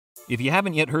If you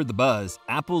haven't yet heard the buzz,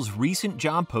 Apple's recent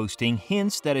job posting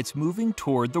hints that it's moving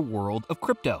toward the world of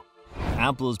crypto.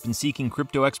 Apple has been seeking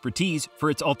crypto expertise for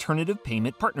its alternative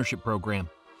payment partnership program.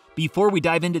 Before we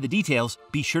dive into the details,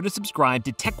 be sure to subscribe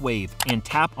to TechWave and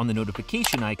tap on the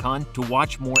notification icon to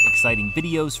watch more exciting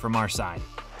videos from our side.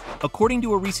 According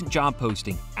to a recent job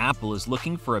posting, Apple is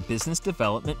looking for a business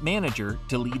development manager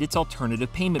to lead its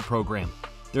alternative payment program.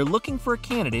 They're looking for a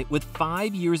candidate with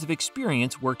 5 years of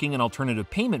experience working in alternative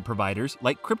payment providers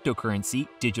like cryptocurrency,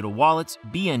 digital wallets,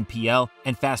 BNPL,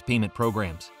 and fast payment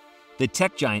programs. The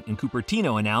tech giant in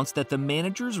Cupertino announced that the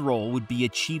manager's role would be a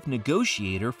chief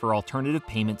negotiator for alternative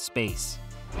payment space.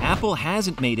 Apple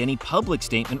hasn't made any public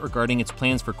statement regarding its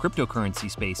plans for cryptocurrency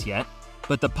space yet,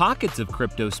 but the pockets of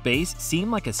crypto space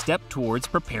seem like a step towards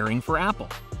preparing for Apple.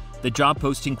 The job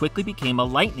posting quickly became a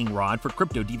lightning rod for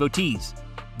crypto devotees.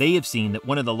 They have seen that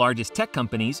one of the largest tech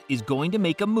companies is going to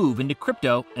make a move into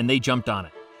crypto, and they jumped on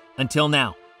it. Until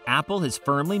now, Apple has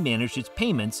firmly managed its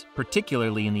payments,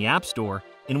 particularly in the App Store,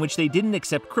 in which they didn't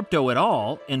accept crypto at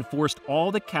all and forced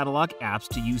all the catalog apps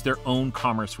to use their own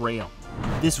commerce rail.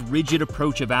 This rigid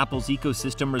approach of Apple's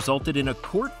ecosystem resulted in a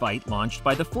court fight launched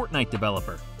by the Fortnite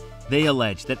developer. They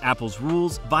allege that Apple's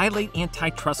rules violate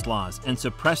antitrust laws and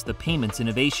suppress the payments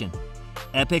innovation.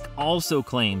 Epic also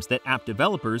claims that app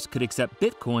developers could accept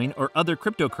Bitcoin or other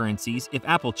cryptocurrencies if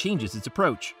Apple changes its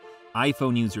approach.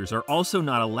 iPhone users are also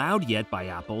not allowed yet by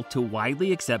Apple to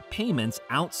widely accept payments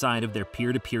outside of their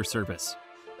peer-to-peer service.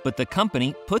 But the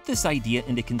company put this idea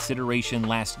into consideration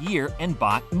last year and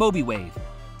bought MobiWave.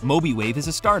 MobiWave is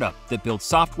a startup that builds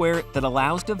software that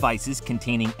allows devices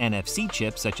containing NFC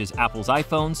chips such as Apple's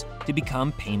iPhones to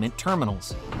become payment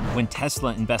terminals. When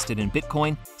Tesla invested in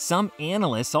Bitcoin, some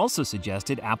analysts also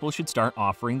suggested Apple should start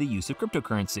offering the use of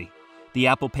cryptocurrency. The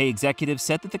Apple Pay executive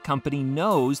said that the company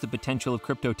knows the potential of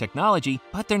crypto technology,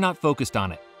 but they're not focused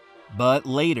on it. But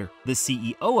later, the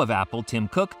CEO of Apple, Tim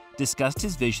Cook, discussed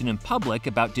his vision in public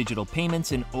about digital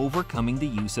payments and overcoming the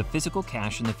use of physical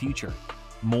cash in the future.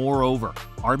 Moreover,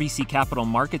 RBC Capital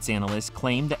Markets analysts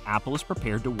claim that Apple is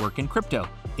prepared to work in crypto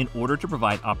in order to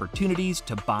provide opportunities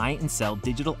to buy and sell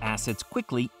digital assets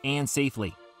quickly and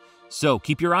safely. So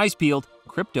keep your eyes peeled,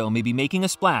 crypto may be making a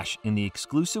splash in the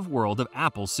exclusive world of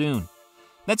Apple soon.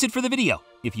 That's it for the video.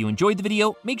 If you enjoyed the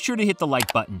video, make sure to hit the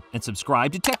like button and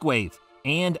subscribe to TechWave.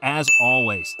 And as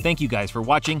always, thank you guys for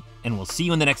watching, and we'll see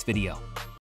you in the next video.